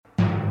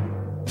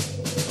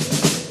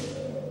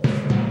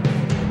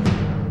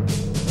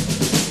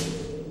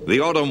The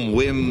autumn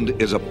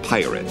wind is a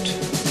pirate.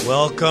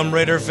 Welcome,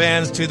 Raider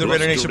fans, to the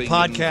Raider Nation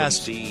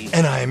podcast,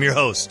 and I am your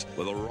host,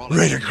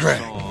 Raider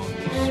Craig.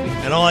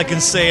 And all I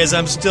can say is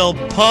I'm still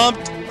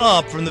pumped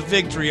up from the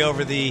victory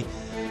over the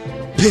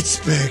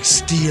Pittsburgh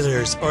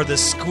Steelers, or the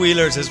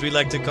Squealers as we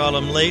like to call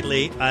them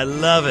lately. I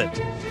love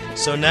it.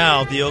 So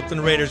now the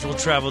Oakland Raiders will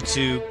travel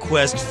to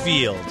Quest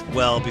Field.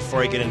 Well,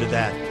 before I get into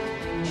that,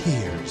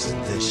 here's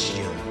the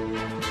show.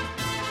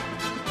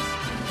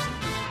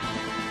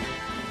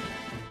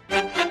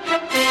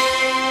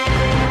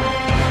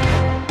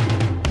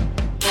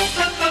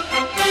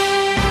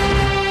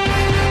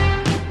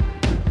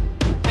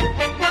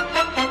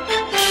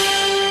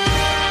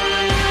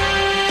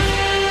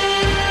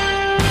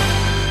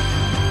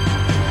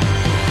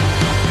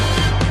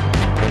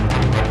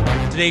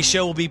 Today's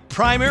show will be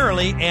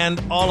primarily and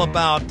all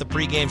about the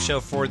pregame show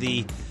for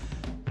the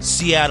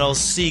Seattle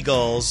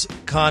Seagulls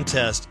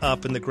contest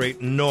up in the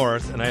Great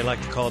North, and I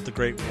like to call it the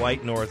Great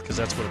White North because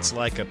that's what it's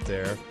like up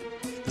there.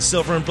 The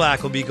Silver and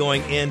Black will be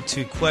going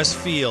into Quest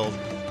Field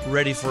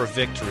ready for a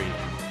victory.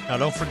 Now,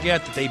 don't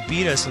forget that they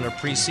beat us in our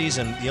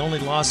preseason, the only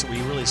loss that we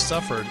really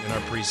suffered in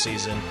our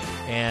preseason,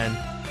 and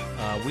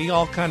we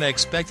all kind of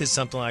expected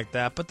something like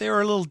that, but they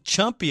were a little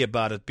chumpy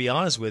about it, to be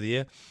honest with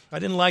you. I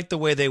didn't like the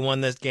way they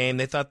won this game.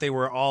 They thought they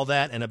were all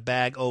that and a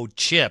bag of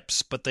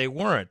chips, but they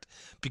weren't,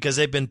 because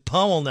they've been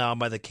pummeled now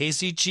by the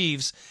KC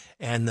Chiefs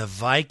and the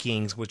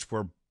Vikings, which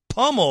were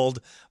pummeled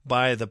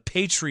by the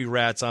Patriot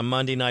Rats on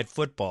Monday Night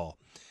Football.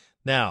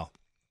 Now,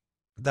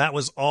 that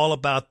was all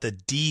about the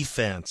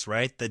defense,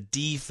 right? The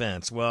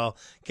defense. Well,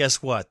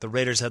 guess what? The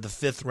Raiders have the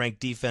fifth-ranked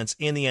defense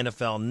in the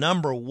NFL,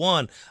 number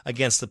one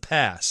against the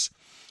pass.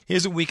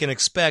 Here's what we can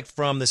expect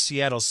from the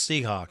Seattle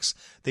Seahawks.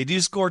 They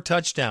do score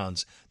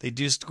touchdowns. They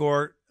do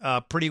score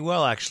pretty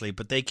well, actually,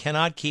 but they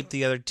cannot keep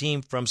the other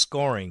team from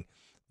scoring.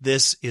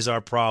 This is our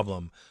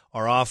problem.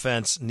 Our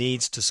offense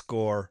needs to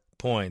score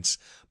points.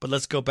 But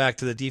let's go back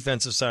to the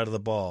defensive side of the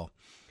ball.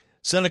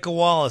 Seneca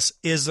Wallace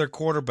is their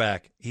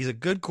quarterback. He's a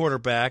good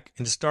quarterback,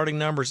 and his starting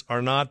numbers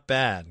are not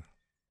bad.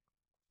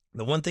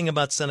 The one thing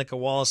about Seneca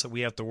Wallace that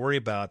we have to worry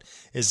about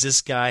is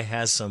this guy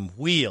has some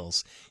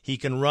wheels. He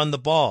can run the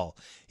ball.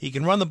 He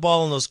can run the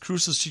ball in those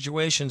crucial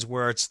situations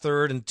where it's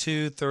 3rd and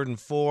 2, 3rd and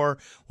 4,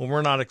 when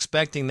we're not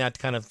expecting that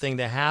kind of thing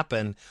to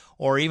happen,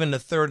 or even the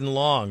 3rd and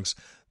longs.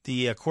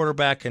 The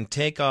quarterback can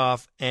take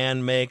off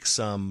and make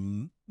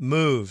some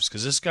moves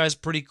because this guy's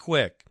pretty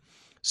quick.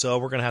 So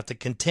we're going to have to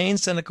contain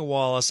Seneca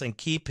Wallace and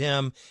keep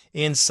him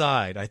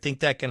inside. I think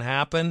that can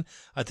happen.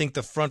 I think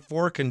the front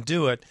four can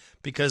do it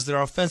because their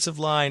offensive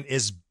line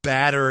is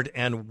battered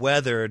and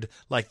weathered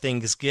like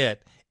things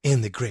get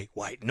in the Great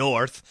White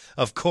North,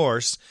 of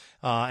course.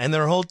 And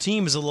their whole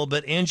team is a little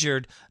bit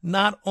injured,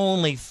 not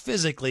only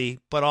physically,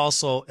 but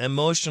also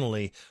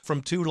emotionally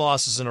from 2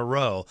 losses in a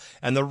row.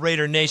 And the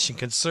Raider Nation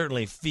can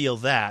certainly feel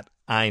that,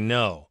 I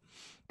know.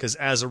 Because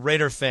as a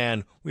Raider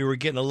fan, we were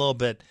getting a little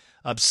bit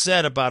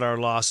upset about our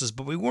losses,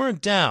 but we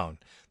weren't down.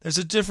 There's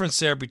a difference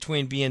there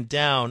between being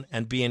down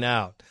and being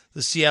out.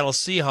 The Seattle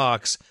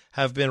Seahawks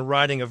have been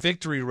riding a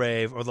victory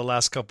rave over the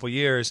last couple of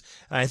years,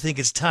 and I think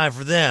it's time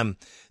for them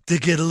to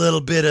get a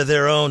little bit of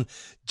their own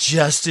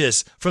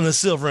justice from the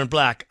Silver and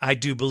Black, I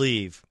do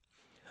believe.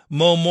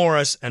 Mo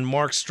Morris and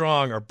Mark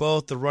Strong are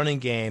both the running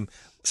game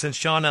since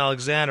Sean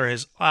Alexander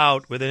is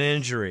out with an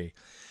injury.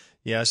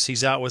 Yes,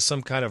 he's out with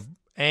some kind of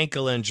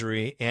ankle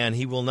injury, and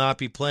he will not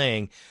be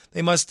playing.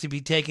 They must be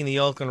taking the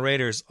Oakland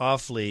Raiders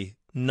awfully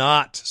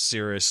not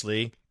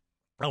seriously.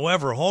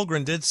 However,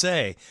 Holmgren did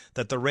say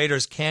that the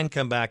Raiders can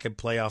come back and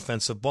play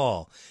offensive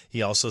ball.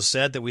 He also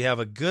said that we have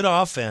a good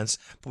offense,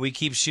 but we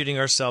keep shooting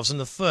ourselves in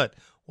the foot.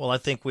 Well, I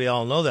think we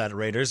all know that,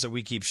 Raiders, that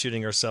we keep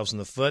shooting ourselves in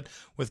the foot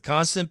with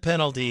constant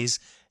penalties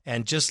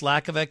and just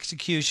lack of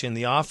execution.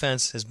 The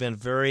offense has been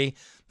very,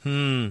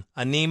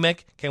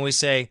 anemic. Can we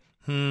say,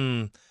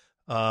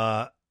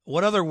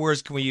 what other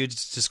words can we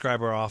use to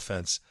describe our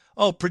offense?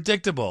 Oh,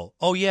 predictable.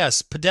 Oh,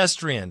 yes,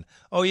 pedestrian.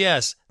 Oh,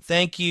 yes,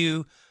 thank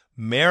you,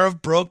 Mayor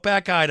of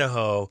Brokeback,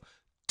 Idaho,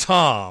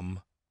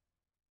 Tom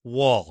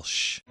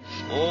Walsh.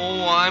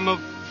 Oh, I'm a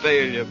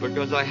failure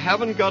because I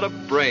haven't got a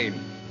brain.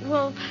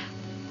 Well,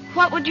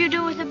 what would you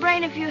do with a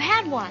brain if you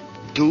had one?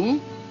 Do?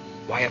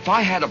 Why, if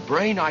I had a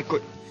brain, I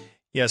could...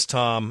 Yes,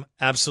 Tom,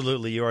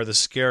 absolutely. You are the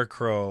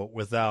scarecrow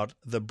without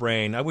the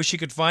brain. I wish you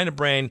could find a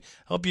brain.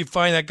 I hope you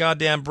find that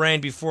goddamn brain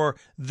before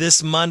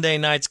this Monday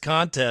night's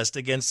contest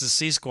against the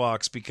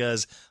SEAHAWKS,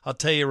 because I'll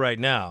tell you right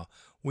now,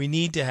 we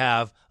need to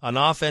have an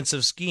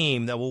offensive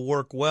scheme that will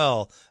work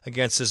well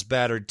against this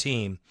battered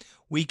team.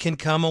 We can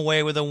come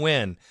away with a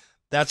win.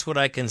 That's what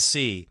I can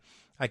see.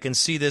 I can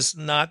see this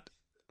not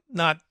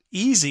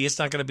easy. It's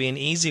not going to be an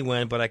easy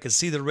win, but I can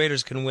see the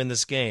Raiders can win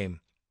this game.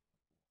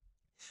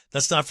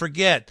 Let's not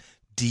forget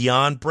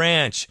Deion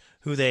Branch,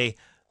 who they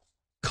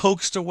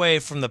coaxed away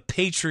from the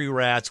Patriot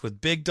Rats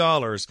with big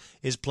dollars,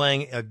 is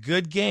playing a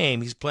good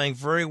game. He's playing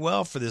very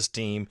well for this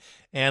team.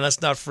 And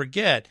let's not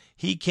forget,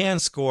 he can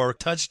score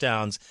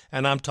touchdowns,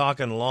 and I'm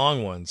talking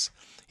long ones.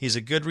 He's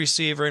a good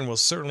receiver, and we'll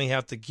certainly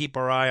have to keep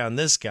our eye on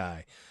this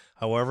guy.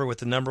 However, with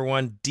the number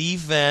one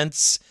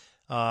defense,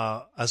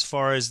 as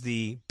far as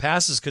the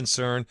pass is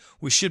concerned,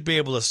 we should be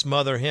able to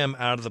smother him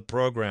out of the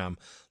program.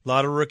 A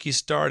lot of rookies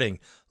starting.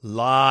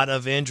 Lot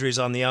of injuries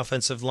on the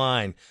offensive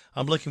line.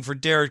 I'm looking for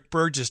Derek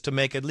Burgess to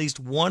make at least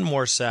one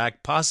more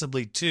sack,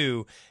 possibly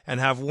two, and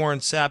have Warren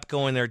Sapp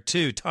go in there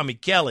too. Tommy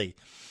Kelly.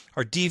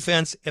 Our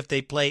defense, if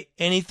they play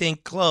anything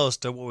close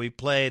to what we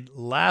played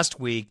last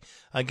week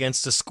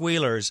against the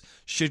Squealers,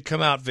 should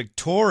come out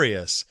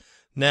victorious.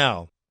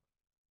 Now,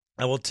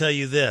 I will tell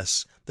you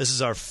this. This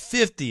is our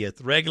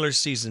 50th regular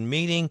season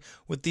meeting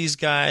with these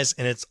guys,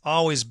 and it's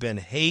always been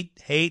hate,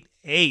 hate,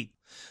 hate.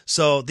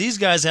 So these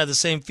guys have the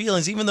same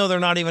feelings, even though they're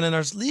not even in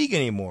our league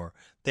anymore.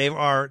 They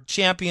are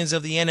champions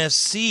of the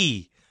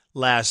NFC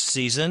last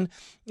season,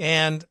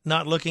 and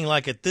not looking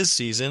like it this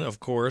season, of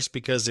course,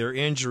 because their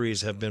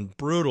injuries have been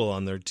brutal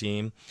on their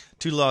team.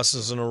 2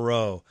 losses in a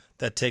row.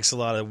 That takes a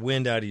lot of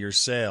wind out of your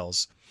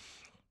sails.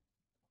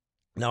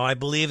 Now, I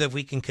believe if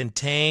we can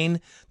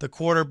contain the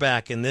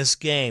quarterback in this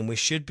game,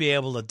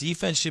 the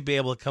defense should be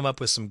able to come up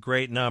with some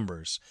great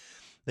numbers.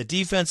 The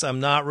defense I'm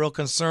not real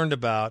concerned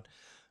about.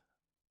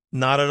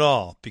 Not at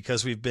all,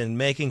 because we've been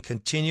making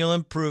continual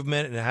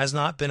improvement, and it has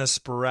not been a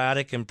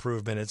sporadic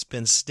improvement. It's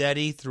been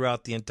steady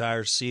throughout the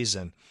entire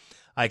season.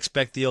 I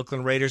expect the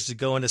Oakland Raiders to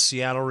go into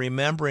Seattle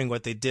remembering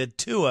what they did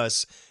to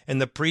us in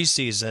the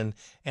preseason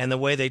and the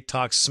way they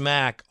talked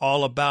smack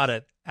all about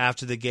it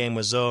after the game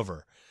was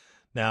over.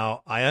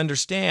 Now, I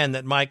understand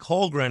that Mike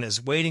Holmgren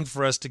is waiting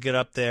for us to get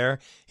up there.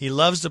 He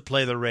loves to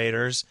play the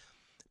Raiders,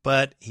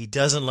 but he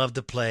doesn't love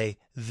to play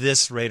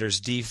this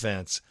Raiders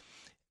defense.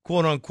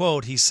 Quote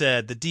unquote, he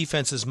said, the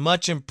defense is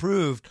much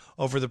improved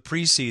over the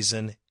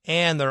preseason,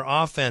 and their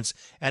offense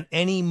at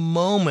any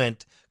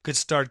moment could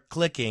start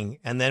clicking,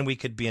 and then we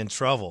could be in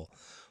trouble.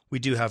 We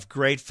do have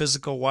great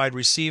physical wide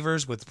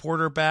receivers with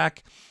Porter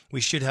back.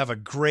 We should have a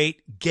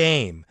great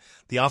game.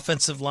 The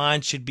offensive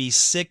line should be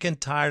sick and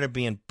tired of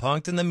being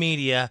punked in the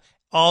media,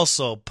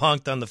 also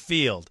punked on the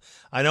field.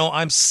 I know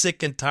I'm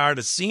sick and tired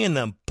of seeing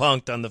them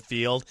punked on the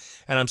field,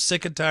 and I'm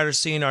sick and tired of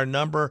seeing our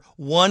number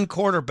one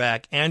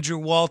quarterback, Andrew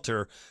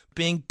Walter,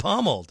 being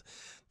pummeled.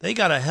 They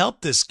got to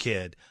help this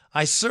kid.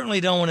 I certainly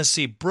don't want to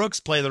see Brooks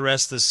play the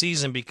rest of the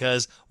season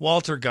because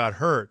Walter got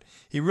hurt.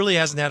 He really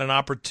hasn't had an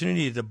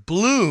opportunity to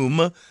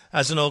bloom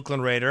as an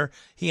Oakland Raider.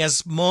 He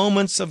has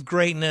moments of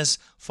greatness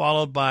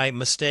followed by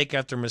mistake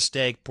after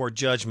mistake, poor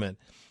judgment.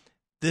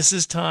 This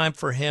is time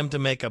for him to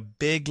make a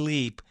big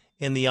leap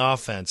in the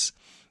offense.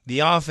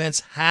 The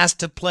offense has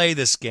to play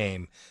this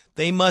game.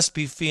 They must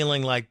be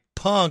feeling like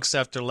punks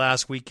after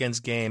last weekend's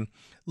game.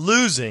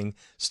 Losing,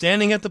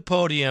 standing at the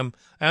podium,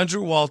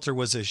 Andrew Walter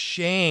was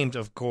ashamed,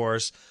 of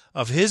course,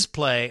 of his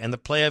play and the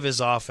play of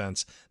his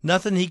offense.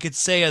 Nothing he could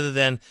say other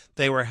than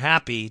they were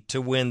happy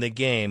to win the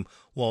game.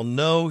 Well,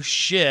 no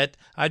shit.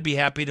 I'd be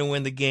happy to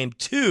win the game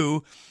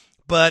too,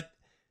 but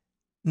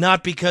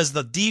not because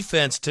the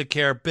defense took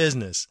care of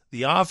business.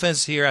 The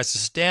offense here has to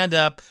stand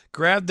up,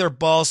 grab their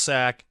ball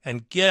sack,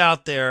 and get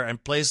out there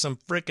and play some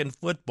frickin'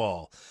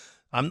 football.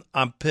 I'm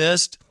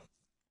pissed.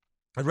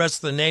 The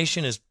rest of the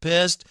nation is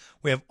pissed.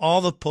 We have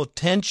all the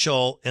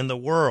potential in the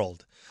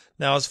world.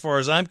 Now, as far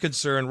as I'm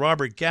concerned,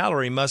 Robert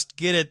Gallery must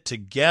get it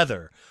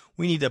together.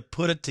 We need to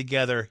put it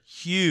together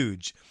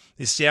huge.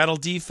 The Seattle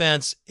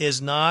defense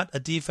is not a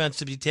defense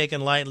to be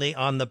taken lightly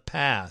on the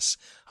pass.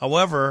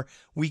 However,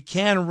 we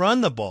can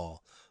run the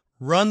ball.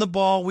 Run the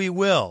ball we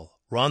will.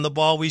 Run the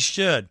ball we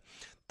should.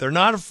 They're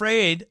not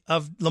afraid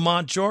of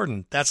Lamont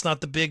Jordan. That's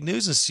not the big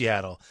news in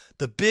Seattle.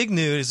 The big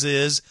news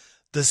is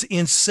this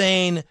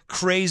insane,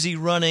 crazy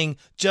running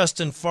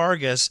Justin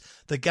Fargas,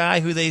 the guy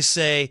who they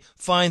say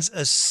finds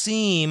a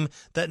seam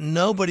that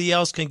nobody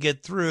else can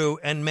get through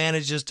and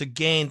manages to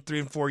gain 3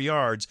 and 4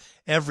 yards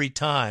every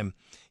time.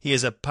 He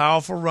is a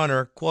powerful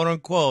runner, quote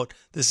unquote.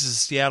 This is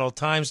Seattle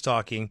Times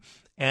talking,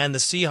 and the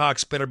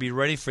Seahawks better be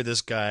ready for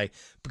this guy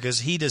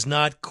because he does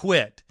not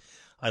quit.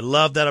 I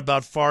love that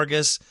about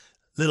Fargas.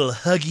 Little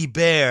Huggy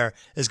Bear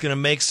is going to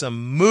make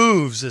some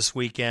moves this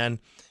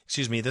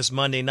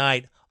Monday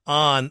night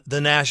on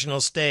the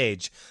national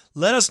stage.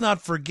 Let us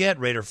not forget,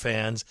 Raider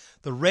fans,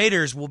 the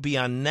Raiders will be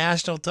on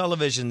national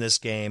television this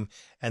game,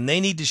 and they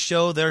need to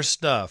show their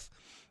stuff.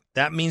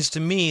 That means to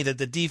me that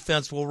the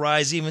defense will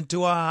rise even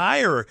to a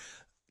higher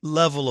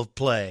level of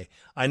play.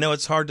 I know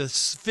it's hard to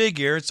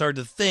figure, it's hard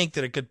to think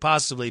that it could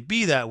possibly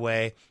be that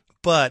way,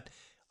 but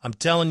I'm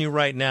telling you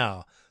right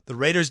now, the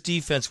Raiders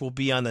defense will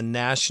be on the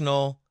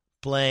national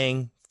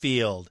playing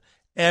field.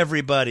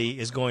 Everybody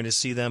is going to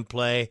see them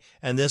play,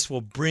 and this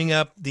will bring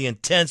up the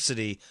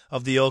intensity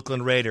of the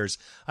Oakland Raiders.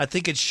 I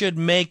think it should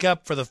make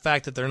up for the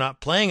fact that they're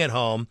not playing at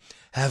home,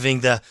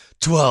 having the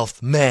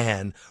 12th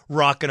man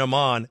rocking them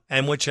on,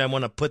 and which I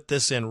want to put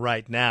this in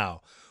right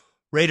now.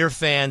 Raider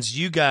fans,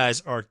 you guys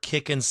are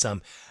kicking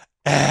some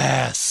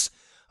ass.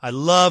 I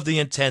love the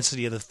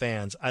intensity of the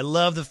fans. I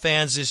love the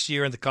fans this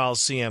year in the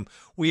Coliseum.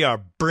 We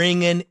are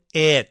bringing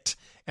it,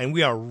 and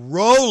we are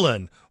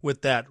rolling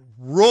with that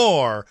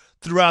roar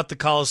throughout the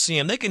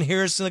Coliseum. They can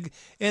hear us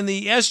in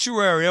the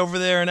estuary over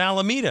there in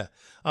Alameda.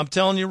 I'm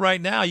telling you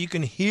right now, you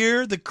can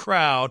hear the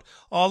crowd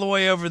all the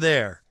way over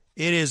there.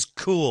 It is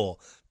cool.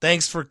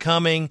 Thanks for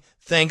coming.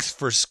 Thanks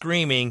for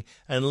screaming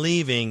and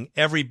leaving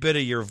every bit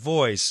of your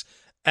voice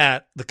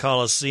at the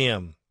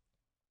Coliseum.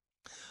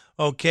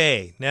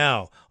 Okay,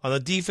 now, on the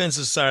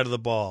defensive side of the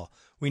ball,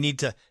 we need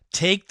to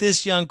take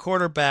this young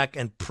quarterback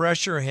and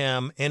pressure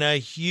him in a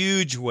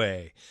huge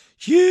way.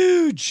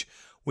 Huge!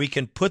 We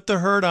can put the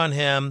hurt on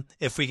him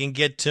if we can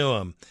get to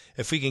him.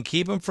 If we can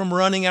keep him from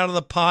running out of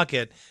the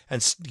pocket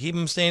and keep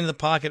him staying in the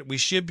pocket, we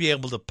should be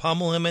able to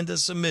pummel him into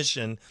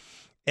submission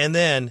and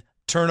then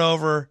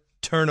turnover.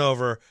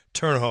 The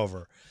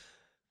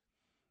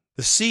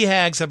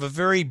SEAHAWKS have a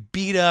very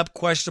beat-up,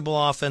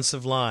 questionable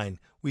offensive line.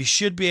 We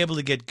should be able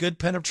to get good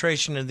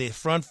penetration in the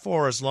front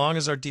four as long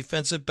as our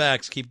defensive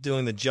backs keep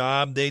doing the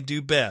job they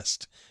do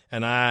best,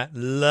 and I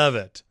love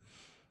it.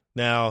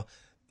 Now,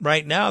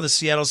 right now, the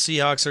Seattle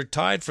Seahawks are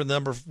tied for the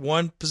number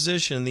 1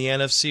 position in the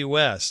NFC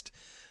West.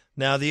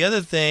 Now, the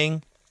other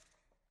thing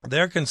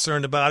they're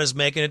concerned about is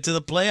making it to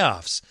the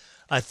playoffs.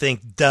 I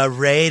think the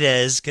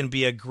Raiders can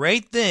be a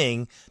great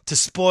thing to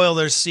spoil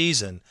their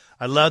season.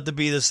 I'd love to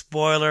be the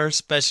spoiler,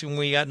 especially when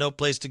we got no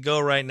place to go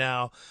right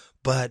now,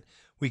 but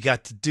we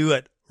got to do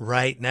it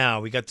right now.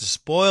 We got to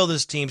spoil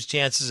this team's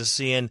chances of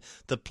seeing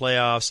the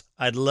playoffs.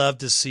 I'd love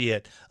to see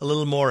it. A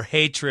little more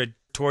hatred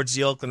towards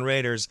the Oakland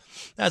Raiders.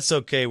 That's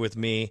okay with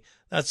me.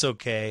 That's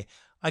okay.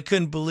 I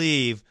couldn't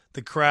believe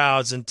the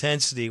crowd's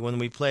intensity when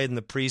we played in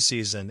the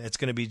preseason. It's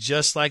going to be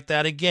just like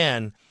that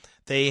again.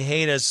 They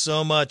hate us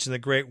so much in the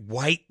great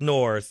white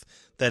north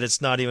that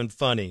it's not even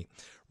funny.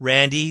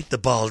 Randy, the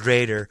Bald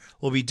Raider,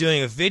 will be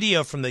doing a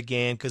video from the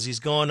game because he's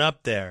going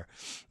up there.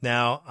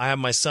 Now, I have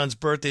my son's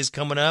birthday's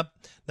coming up.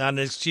 Not an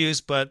excuse,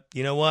 but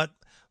you know what?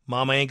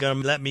 Mama ain't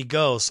going to let me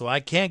go, so I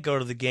can't go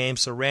to the game.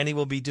 So Randy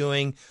will be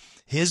doing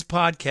his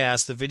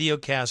podcast, the video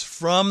cast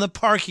from the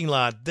parking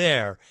lot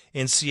there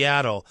in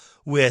Seattle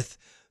with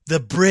the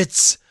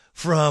Brits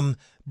from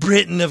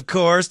Britain, of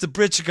course. The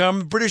Brits are coming.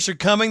 The British are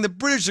coming. The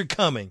British are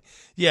coming.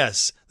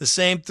 Yes, the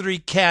same 3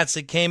 cats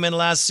that came in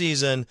last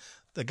season.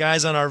 The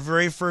guys on our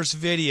very first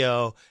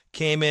video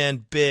came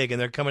in big, and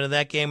they're coming to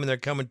that game, and they're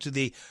coming to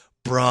the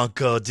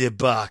Bronco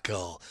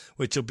debacle,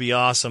 which will be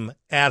awesome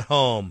at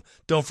home.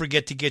 Don't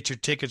forget to get your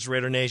tickets,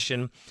 Raider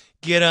Nation.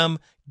 Get them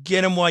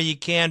while you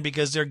can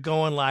because they're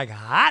going like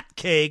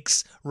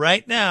hotcakes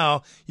right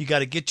now. You got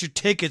to get your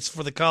tickets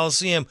for the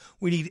Coliseum.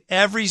 We need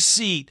every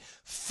seat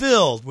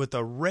filled with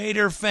a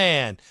Raider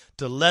fan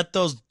to let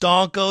those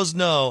donkos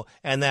know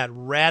and that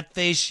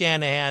rat-faced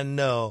Shanahan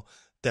know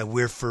that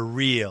we're for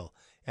real.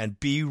 And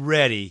be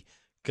ready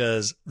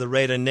because the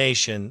Raider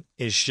Nation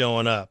is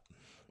showing up.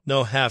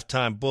 No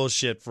halftime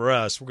bullshit for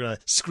us. We're going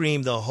to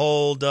scream the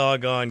whole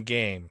doggone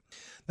game.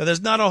 Now,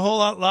 there's not a whole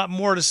lot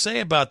more to say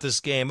about this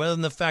game other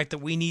than the fact that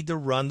we need to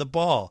run the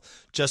ball.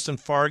 Justin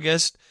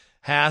Fargas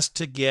has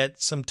to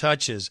get some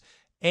touches.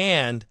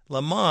 And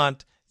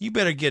Lamont, you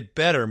better get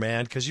better,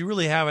 man, because you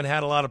really haven't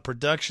had a lot of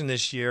production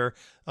this year.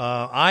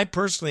 I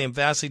personally am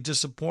vastly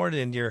disappointed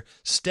in your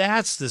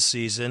stats this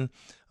season.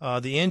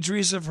 The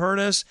injuries have hurt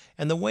us,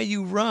 and the way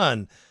you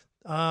run.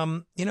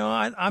 I'm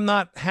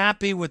not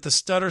happy with the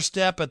stutter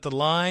step at the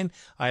line.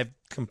 I've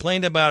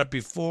complained about it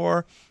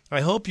before. I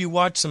hope you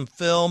watch some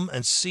film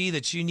and see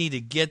that you need to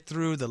get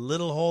through the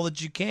little hole that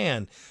you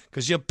can,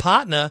 because your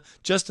partner,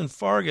 Justin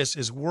Fargas,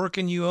 is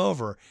working you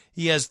over.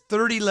 He has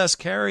 30 less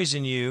carries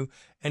than you,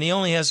 and he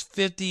only has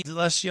 50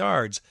 less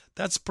yards.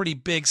 That's pretty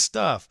big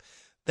stuff.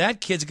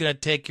 That kid's going to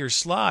take your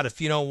slot if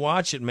you don't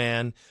watch it,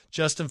 man.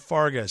 Justin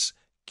Fargas,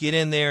 get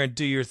in there and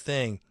do your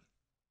thing.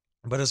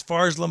 But as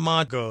far as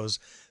Lamont goes,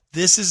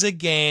 this is a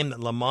game that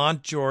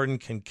Lamont Jordan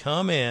can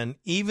come in,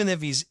 even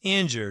if he's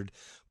injured,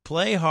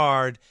 play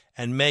hard,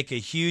 and make a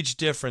huge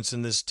difference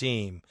in this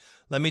team.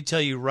 Let me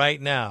tell you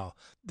right now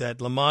that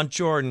Lamont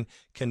Jordan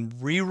can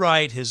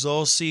rewrite his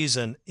whole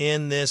season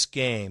in this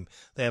game.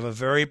 They have a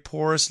very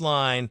porous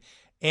line,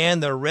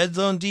 and their red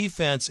zone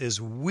defense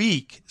is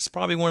weak. It's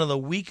probably one of the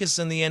weakest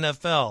in the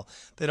NFL.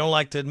 They don't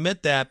like to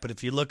admit that, but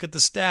if you look at the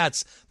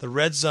stats, the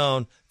red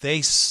zone,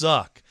 they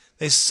suck.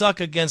 They suck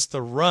against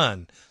the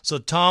run. So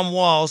Tom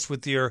Walsh,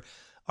 with your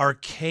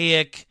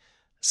archaic,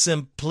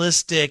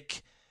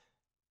 simplistic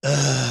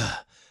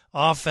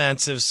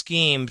offensive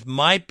schemes,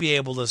 might be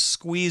able to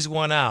squeeze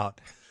one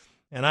out.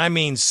 And I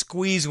mean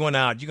squeeze one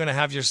out. You're going to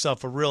have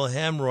yourself a real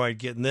hemorrhoid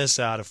getting this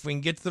out. If we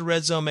can get to the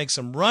red zone, make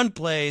some run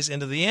plays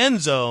into the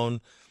end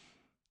zone,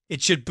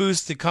 it should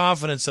boost the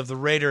confidence of the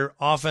Raider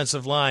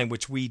offensive line,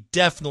 which we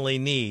definitely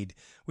need.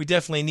 We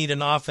definitely need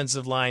an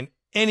offensive line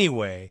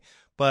anyway,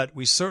 but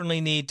we certainly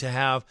need to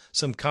have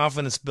some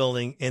confidence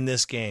building in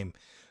this game.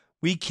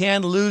 We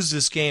can lose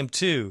this game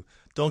too.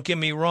 Don't get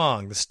me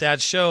wrong. The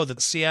stats show that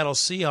the Seattle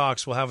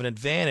Seahawks will have an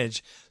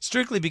advantage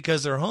strictly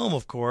because they're home,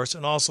 of course,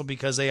 and also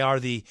because they are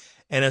the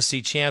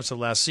NFC champs of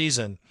last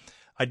season.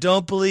 I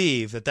don't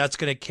believe that that's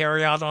going to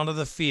carry out onto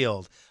the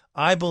field.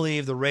 I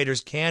believe the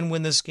Raiders can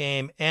win this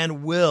game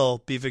and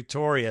will be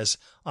victorious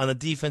on the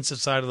defensive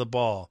side of the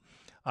ball.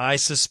 I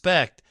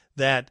suspect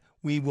that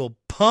we will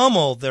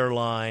pummel their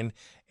line,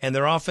 and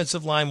their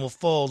offensive line will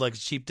fold like a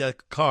cheap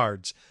deck of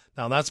cards.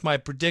 Now, that's my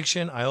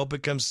prediction. I hope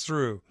it comes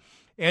through.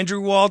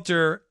 Andrew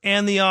Walter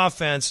and the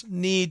offense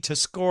need to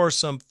score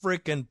some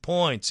freaking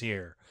points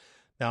here.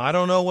 Now, I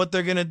don't know what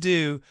they're going to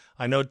do.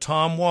 I know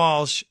Tom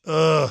Walsh,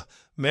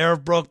 mayor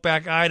of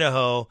Brokeback,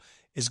 Idaho,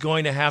 is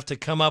going to have to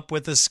come up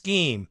with a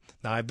scheme.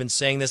 Now, I've been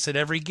saying this at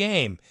every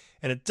game,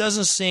 and it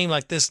doesn't seem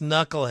like this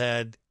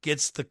knucklehead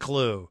gets the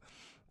clue.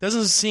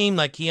 Doesn't seem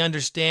like he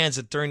understands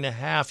that during the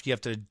half you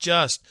have to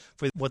adjust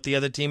for what the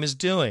other team is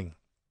doing.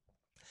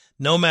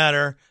 No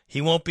matter,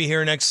 he won't be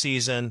here next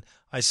season.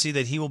 I see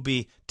that he will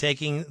be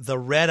taking the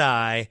red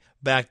eye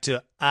back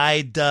to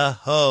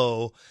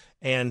Idaho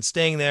and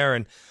staying there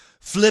and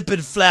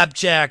flipping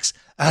flapjacks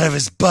out of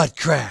his butt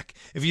crack,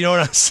 if you know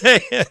what I'm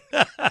saying.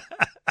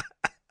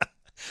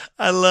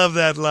 I love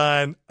that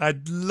line. I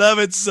love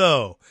it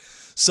so.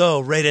 So,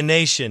 Raider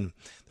Nation,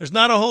 there's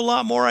not a whole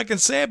lot more I can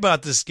say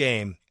about this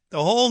game.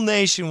 The whole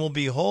nation will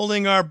be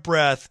holding our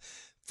breath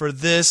for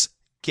this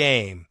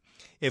game.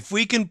 If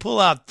we can pull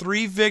out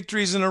 3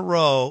 victories in a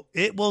row,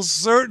 it will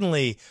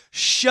certainly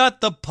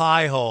shut the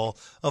pie hole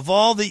of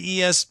all the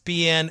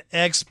ESPN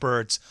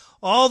experts,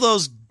 all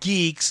those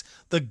geeks,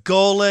 the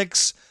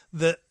Golics,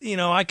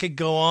 I could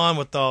go on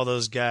with all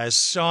those guys.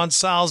 Sean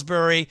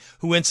Salisbury,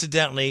 who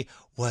incidentally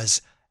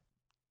was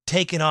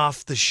taken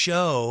off the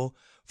show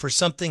for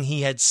something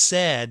he had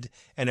said,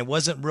 and it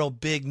wasn't real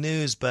big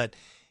news, but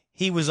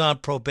he was on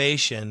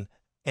probation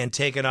and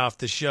taken off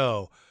the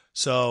show.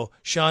 So,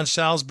 Sean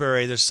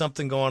Salisbury, there's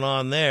something going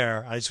on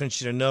there. I just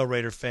want you to know,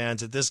 Raider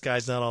fans, that this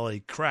guy's not all he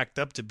cracked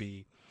up to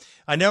be.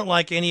 I don't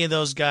like any of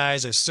those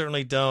guys. I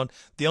certainly don't.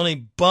 The only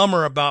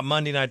bummer about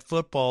Monday Night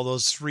Football,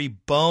 those 3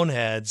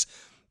 boneheads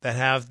that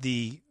have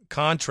the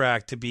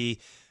contract to be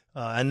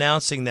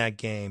announcing that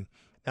game.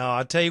 Now,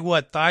 I'll tell you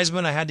what,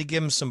 Theismann, I had to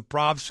give him some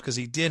props because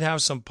he did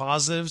have some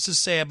positives to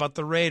say about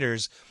the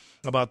Raiders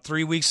about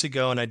 3 weeks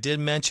ago, and I did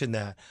mention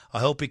that. I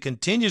hope he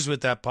continues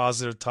with that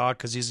positive talk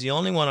because he's the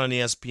only one on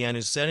ESPN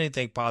who said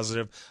anything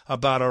positive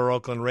about our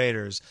Oakland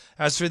Raiders.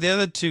 As for the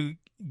other 2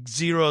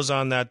 zeros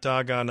on that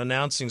doggone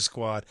announcing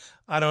squad,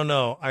 I don't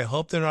know. I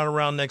hope they're not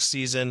around next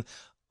season.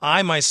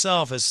 I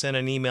myself have sent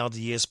an email to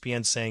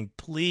ESPN saying,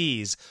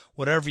 please,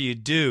 whatever you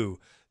do,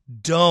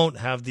 don't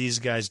have these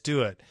guys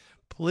do it.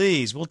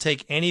 Please, we'll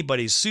take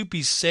anybody.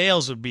 Soupy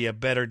Sales would be a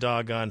better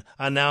doggone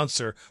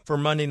announcer for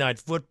Monday Night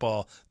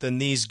Football than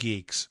these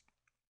geeks.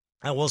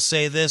 I will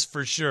say this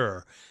for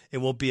sure. It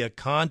will be a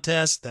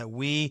contest that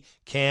we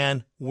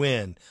can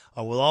win.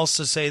 I will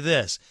also say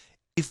this.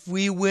 If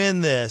we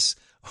win this,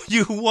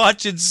 you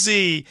watch and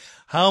see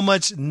how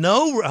much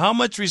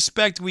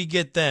respect we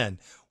get then.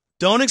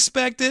 Don't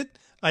expect it.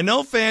 I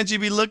know fans,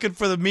 you'd be looking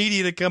for the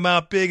media to come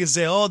out big and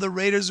say, oh, the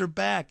Raiders are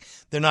back.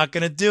 They're not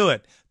going to do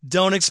it.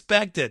 Don't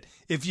expect it.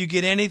 If you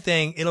get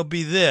anything, it'll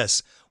be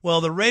this. Well,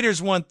 the Raiders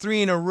won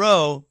 3 in a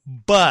row,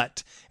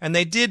 and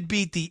they did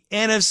beat the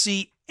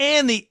NFC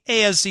and the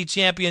AFC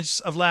champions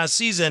of last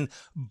season,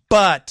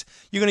 but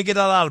you're going to get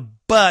a lot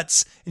of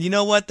buts, and you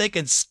know what? They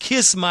can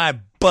kiss my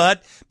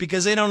butt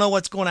because they don't know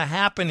what's going to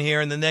happen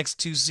here in the next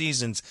 2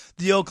 seasons.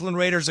 The Oakland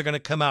Raiders are going to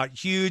come out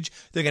huge.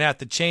 They're going to have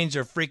to change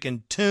their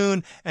freaking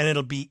tune, and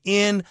it'll be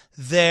in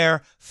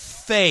their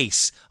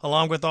face,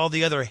 along with all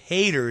the other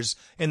haters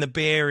in the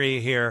Bay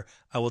Area here.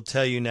 I will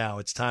tell you now,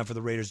 it's time for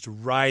the Raiders to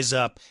rise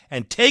up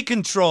and take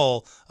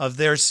control of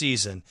their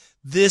season.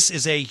 This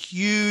is a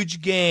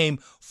huge game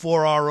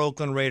for our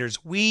Oakland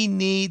Raiders. We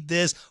need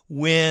this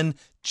win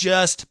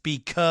just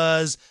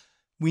because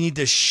we need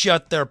to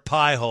shut their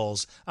pie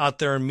holes out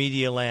there in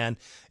media land.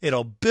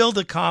 It'll build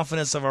the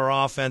confidence of our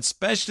offense,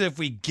 especially if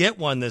we get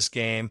one this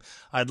game.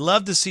 I'd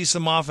love to see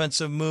some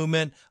offensive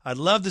movement. I'd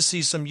love to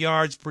see some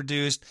yards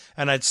produced,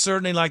 and I'd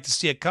certainly like to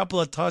see a couple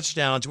of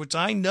touchdowns, which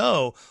I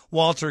know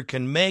Walter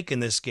can make in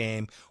this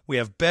game. We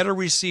have better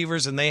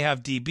receivers than they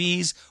have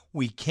DBs.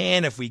 We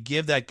can, if we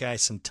give that guy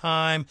some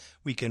time,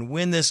 we can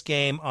win this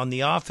game on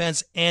the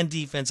offense and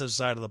defensive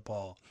side of the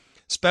ball.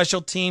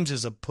 Special teams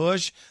is a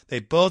push.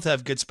 They both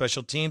have good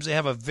special teams. They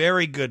have a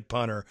very good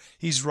punter.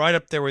 He's right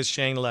up there with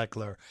Shane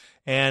Leckler.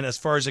 And as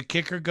far as a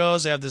kicker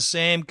goes, they have the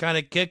same kind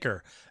of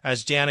kicker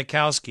as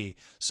Janikowski.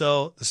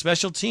 So the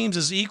special teams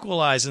is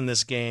equalized in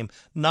this game,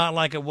 not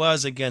like it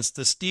was against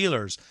the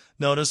Steelers.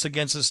 Notice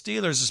against the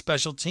Steelers, the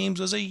special teams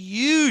was a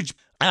huge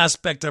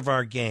aspect of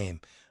our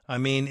game. I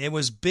mean, it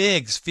was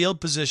big.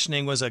 Field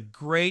positioning was a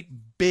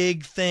great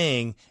big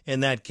thing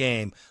in that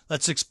game.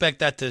 Let's expect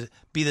that to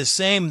be the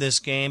same this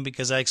game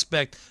because I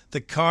expect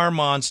the car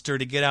monster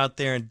to get out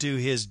there and do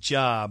his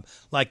job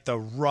like the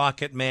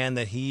rocket man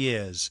that he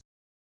is.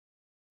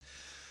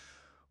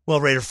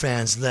 Well, Raider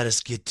fans, let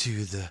us get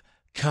to the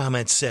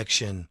comment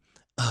section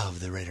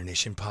of the Raider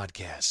Nation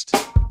podcast.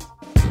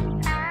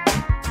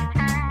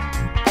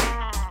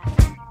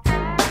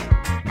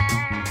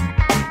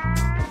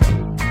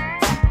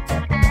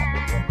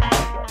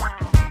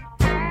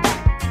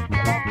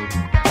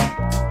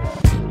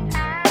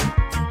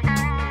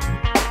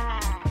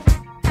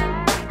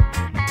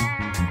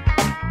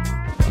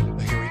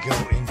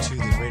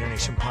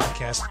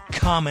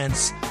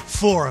 comments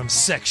forum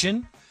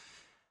section.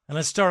 And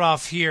let's start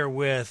off here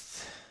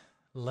with,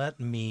 let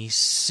me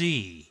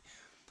see.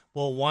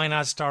 Well, why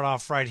not start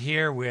off right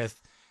here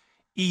with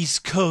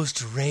East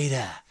Coast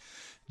Raider,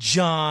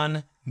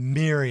 John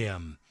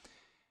Merriam.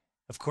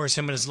 Of course,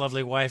 him and his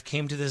lovely wife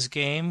came to this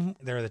game.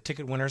 They're the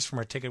ticket winners from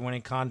our ticket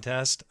winning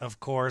contest, of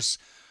course,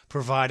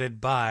 provided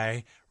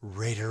by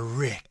Raider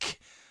Rick,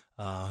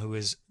 who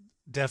is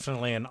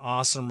definitely an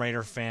awesome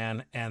Raider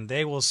fan, and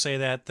they will say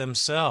that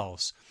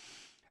themselves.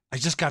 I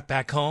just got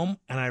back home,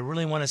 and I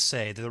really want to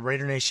say that the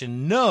Raider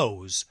Nation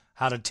knows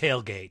how to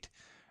tailgate.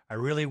 I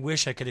really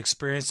wish I could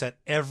experience that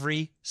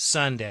every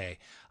Sunday.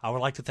 I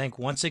would like to thank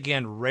once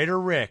again Raider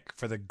Rick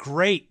for the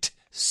great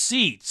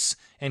seats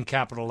in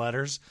capital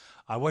letters.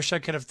 I wish I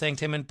could have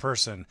thanked him in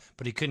person,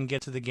 but he couldn't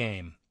get to the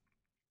game.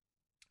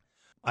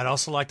 I'd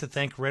also like to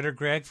thank Raider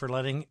Greg for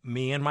letting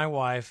me and my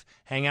wife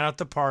hang out at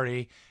the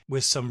party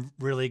with some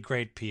really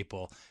great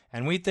people.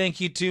 And we thank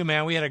you too,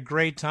 man. We had a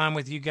great time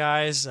with you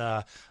guys.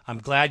 I'm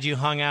glad you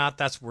hung out.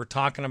 That's what we're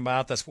talking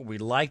about. That's what we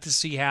like to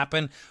see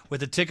happen with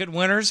the ticket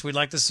winners. We'd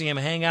like to see them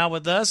hang out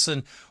with us,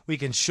 and we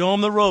can show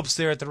them the ropes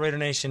there at the Raider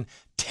Nation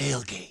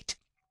tailgate.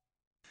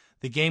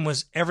 The game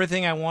was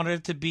everything I wanted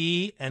it to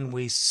be, and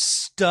we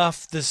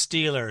stuffed the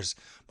Steelers.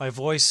 My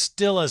voice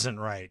still isn't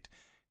right.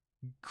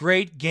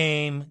 Great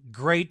game,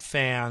 great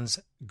fans,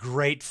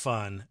 great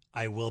fun.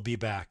 I will be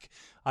back.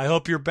 I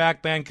hope you're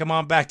back, man. Come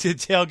on back to the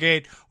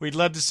tailgate. We'd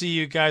love to see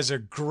you. You guys are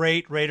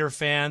great Raider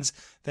fans.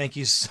 Thank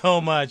you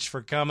so much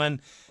for coming.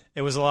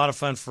 It was a lot of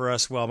fun for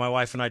us. Well, my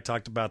wife and I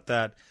talked about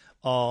that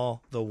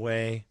all the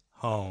way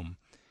home.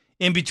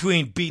 In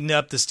between beating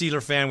up the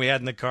Steeler fan we had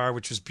in the car,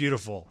 which was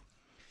beautiful.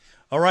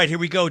 All right, here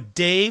we go.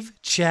 Dave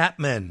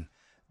Chapman.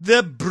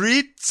 The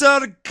Brits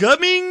are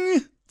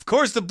coming. Of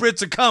course the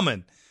Brits are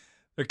coming.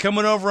 They're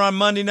coming over on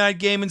Monday night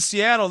game in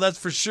Seattle, that's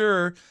for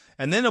sure.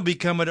 And then they'll be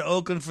coming to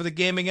Oakland for the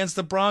game against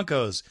the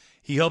Broncos.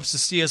 He hopes to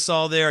see us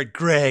all there at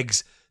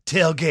Greg's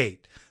tailgate.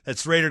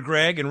 That's Raider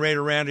Greg and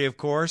Raider Randy, of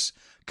course.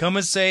 Come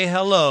and say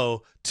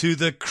hello to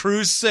the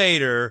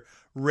Crusader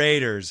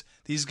Raiders.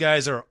 These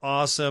guys are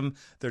awesome.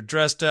 They're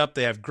dressed up.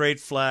 They have great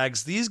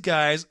flags. These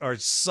guys are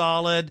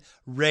solid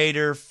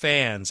Raider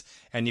fans.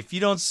 And if you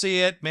don't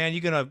see it, man,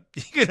 you're gonna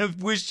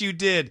wish you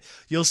did.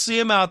 You'll see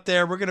them out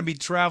there. We're gonna be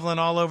traveling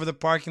all over the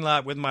parking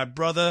lot with my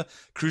brother,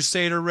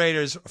 Crusader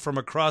Raiders from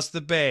across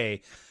the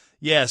bay.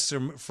 Yes,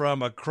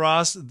 from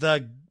across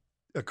the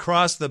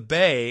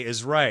bay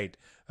is right.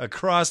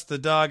 Across the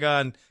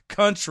doggone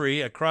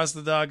country, across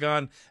the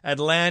doggone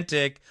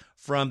Atlantic,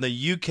 from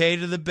the UK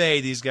to the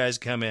Bay, these guys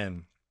come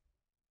in.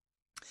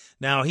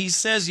 Now, he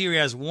says here he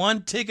has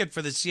one ticket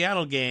for the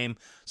Seattle game,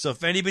 so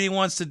if anybody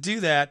wants to do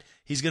that,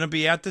 he's going to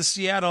be at the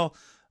Seattle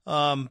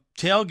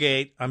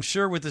tailgate. I'm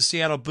sure with the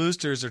Seattle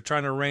Boosters, they're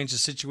trying to arrange the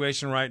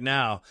situation right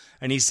now.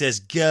 And he says,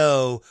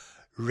 go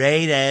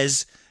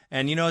Raiders.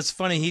 And, you know, it's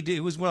funny.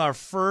 It was one of our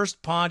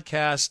first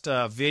podcast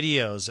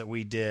videos that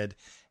we did.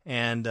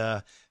 And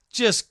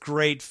just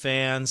great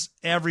fans.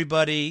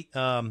 Everybody,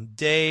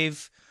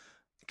 Dave,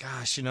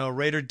 gosh, you know,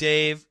 Raider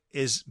Dave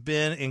has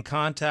been in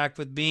contact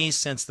with me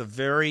since the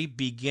very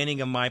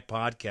beginning of my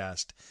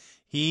podcast.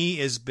 He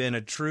has been a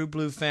true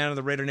blue fan of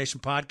the Raider Nation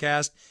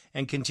podcast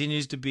and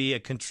continues to be a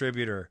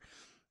contributor.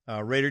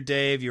 Raider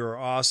Dave, you are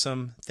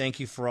awesome.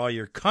 Thank you for all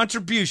your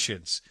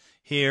contributions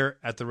here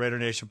at the Raider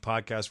Nation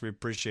podcast. We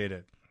appreciate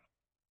it.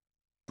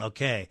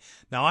 Okay,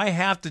 now I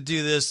have to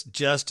do this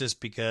justice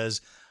because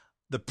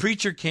the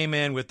preacher came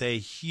in with a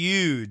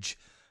huge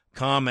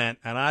comment,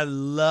 and I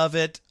love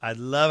it. I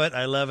love it.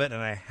 I love it,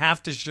 and I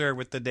have to share it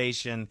with the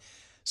nation.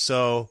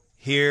 So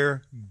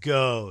here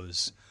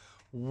goes.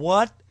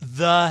 What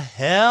the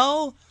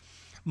hell?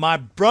 My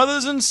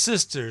brothers and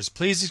sisters,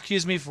 please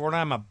excuse me for what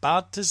I'm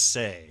about to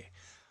say.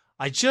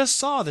 I just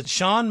saw that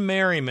Sean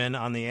Merriman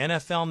on the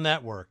NFL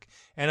Network,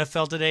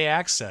 NFL Today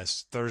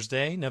Access,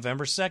 Thursday,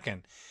 November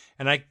 2nd,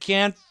 and I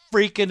can't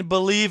freaking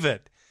believe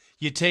it.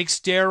 You take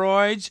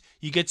steroids,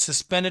 you get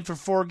suspended for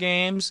 4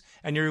 games,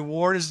 and your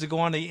reward is to go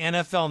on the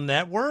NFL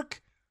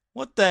Network?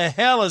 What the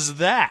hell is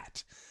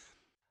that?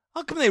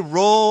 How come they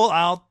roll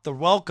out the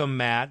welcome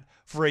mat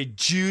for a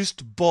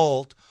juiced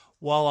bolt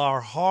while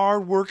our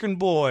hard-working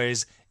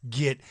boys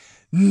get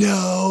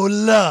no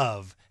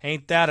love?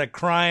 Ain't that a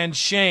crying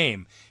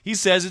shame? He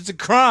says it's a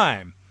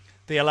crime.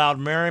 They allowed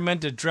Merriman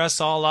to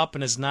dress all up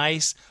in his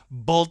nice,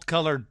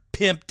 bolt-colored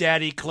pimp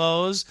daddy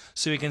clothes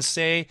so he can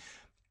say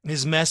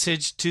his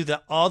message to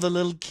all the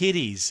little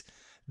kiddies.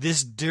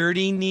 This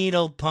dirty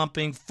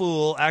needle-pumping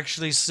fool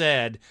actually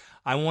said,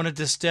 I wanted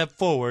to step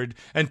forward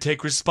and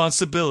take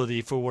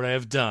responsibility for what I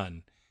have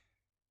done.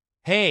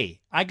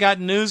 Hey, I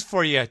got news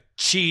for you,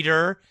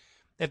 cheater.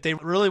 If they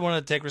really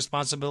wanted to take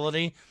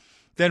responsibility,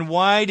 then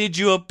why did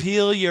you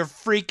appeal your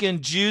freaking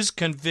juice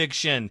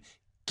conviction,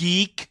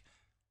 geek?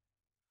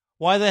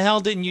 Why the hell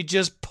didn't you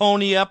just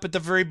pony up at the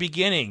very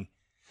beginning?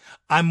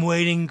 I'm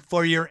waiting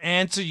for your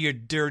answer, you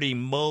dirty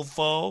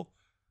mofo.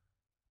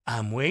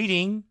 I'm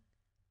waiting.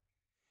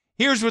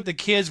 Here's what the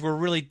kids were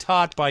really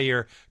taught by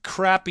your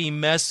crappy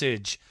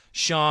message,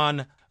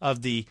 Sean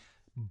of the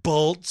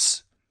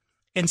bolts.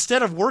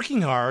 Instead of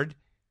working hard,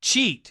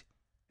 cheat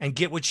and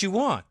get what you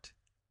want.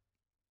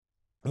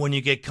 When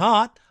you get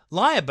caught,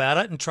 lie about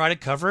it and try to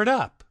cover it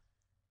up.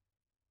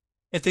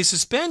 If they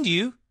suspend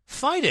you,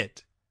 fight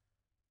it.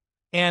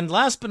 And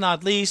last but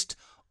not least,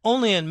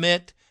 only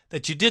admit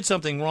that you did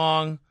something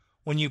wrong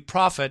when you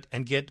profit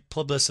and get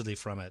publicity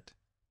from it.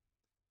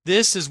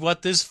 This is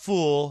what this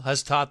fool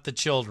has taught the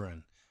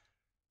children.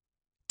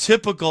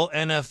 Typical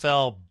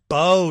NFL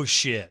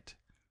bullshit.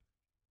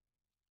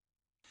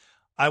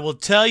 I will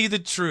tell you the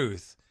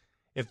truth.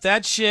 If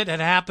that shit had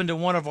happened to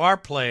one of our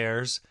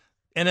players,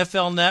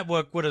 NFL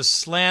Network would have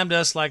slammed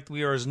us like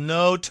we were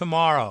no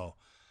tomorrow.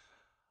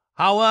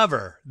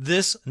 However,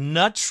 this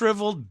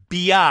nut-shriveled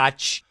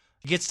biatch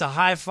gets to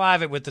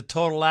high-five it with the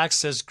Total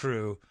Access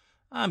crew.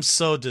 I'm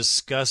so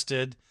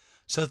disgusted.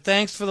 So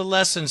thanks for the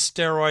lesson,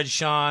 Steroid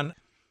Sean.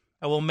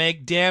 I will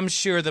make damn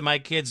sure that my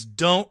kids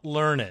don't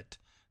learn it.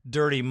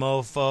 Dirty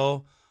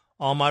mofo.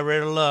 All my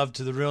Raider love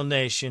to the real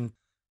nation.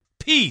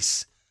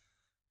 Peace.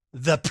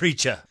 The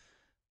Preacher.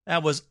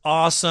 That was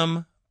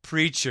awesome,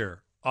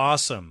 Preacher.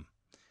 Awesome.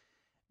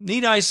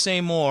 Need I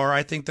say more?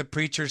 I think the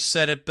Preacher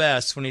said it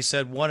best when he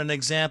said what an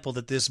example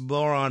that this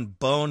moron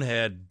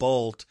bonehead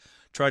Bolt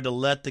tried to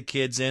let the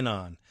kids in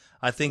on.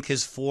 I think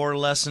his 4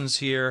 lessons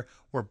here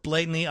were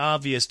blatantly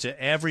obvious to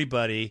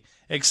everybody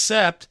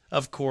except,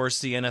 of course,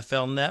 the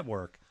NFL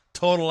Network.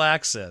 Total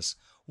Access.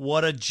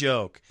 What a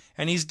joke.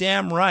 And he's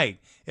damn right.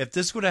 If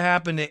this would have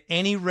happened to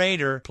any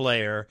Raider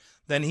player,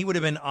 then he would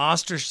have been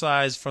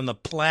ostracized from the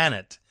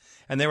planet.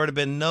 And there would have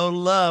been no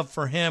love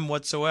for him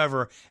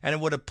whatsoever, and it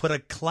would have put a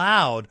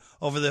cloud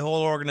over the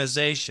whole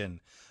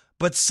organization.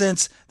 But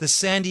since the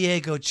San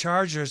Diego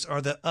Chargers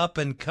are the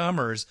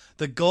up-and-comers,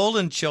 the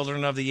golden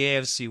children of the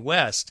AFC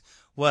West,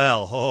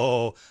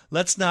 well,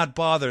 let's not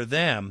bother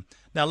them.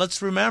 Now,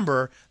 let's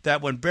remember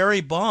that when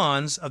Barry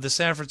Bonds of the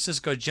San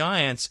Francisco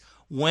Giants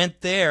went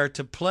there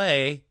to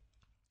play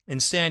in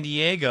San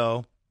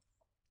Diego,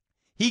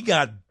 he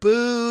got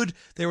booed.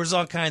 There was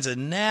all kinds of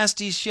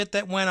nasty shit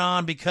that went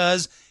on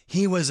because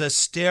he was a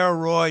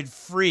steroid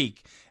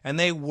freak. And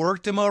they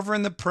worked him over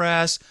in the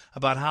press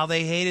about how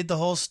they hated the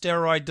whole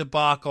steroid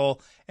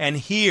debacle. And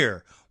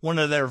here, one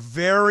of their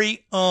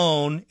very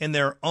own, in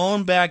their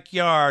own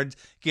backyard,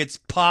 gets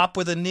popped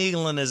with a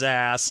needle in his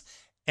ass,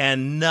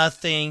 and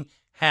nothing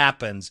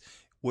happens.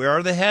 Where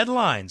are the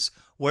headlines?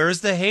 Where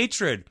is the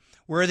hatred?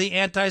 Where are the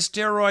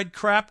anti-steroid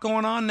crap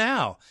going on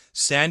now?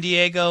 San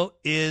Diego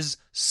is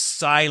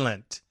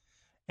silent,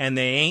 and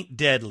they ain't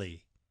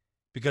deadly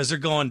because they're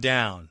going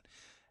down.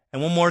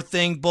 And one more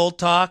thing, Bull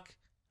Talk.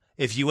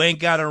 If you ain't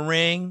got a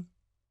ring,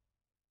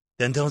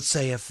 then don't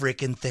say a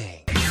freaking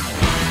thing. So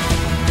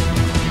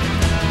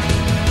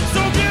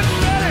get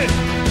ready.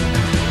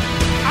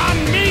 I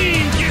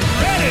mean, get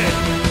ready.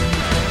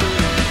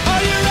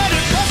 Are you ready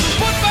for some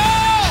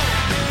football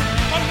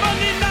on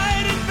Monday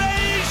Night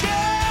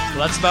Invasion?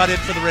 Well, that's about it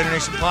for the Raider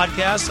Nation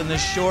podcast and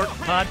this short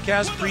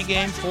podcast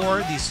pregame for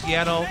the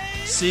Seattle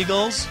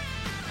Seagulls.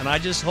 And I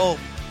just hope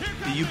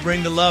that you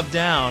bring the love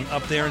down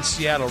up there in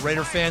Seattle.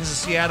 Raider fans in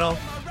Seattle,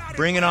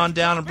 bring it on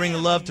down and bring the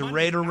love to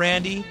Raider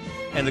Randy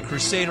and the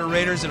Crusader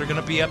Raiders that are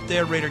going to be up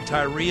there. Raider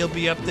Tyree will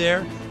be up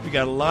there. We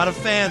got a lot of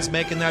fans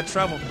making that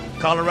travel.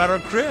 Colorado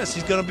Chris,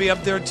 he's going to be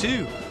up there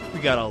too.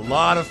 We got a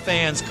lot of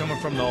fans coming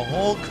from the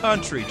whole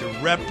country to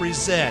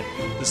represent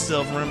the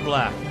silver and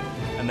black.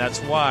 And that's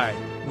why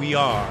we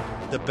are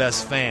the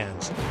best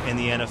fans in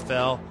the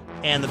NFL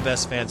and the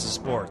best fans of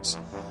sports.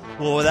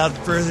 Well, without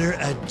further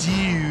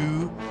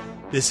ado,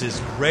 this is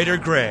Raider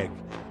Greg,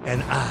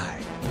 and I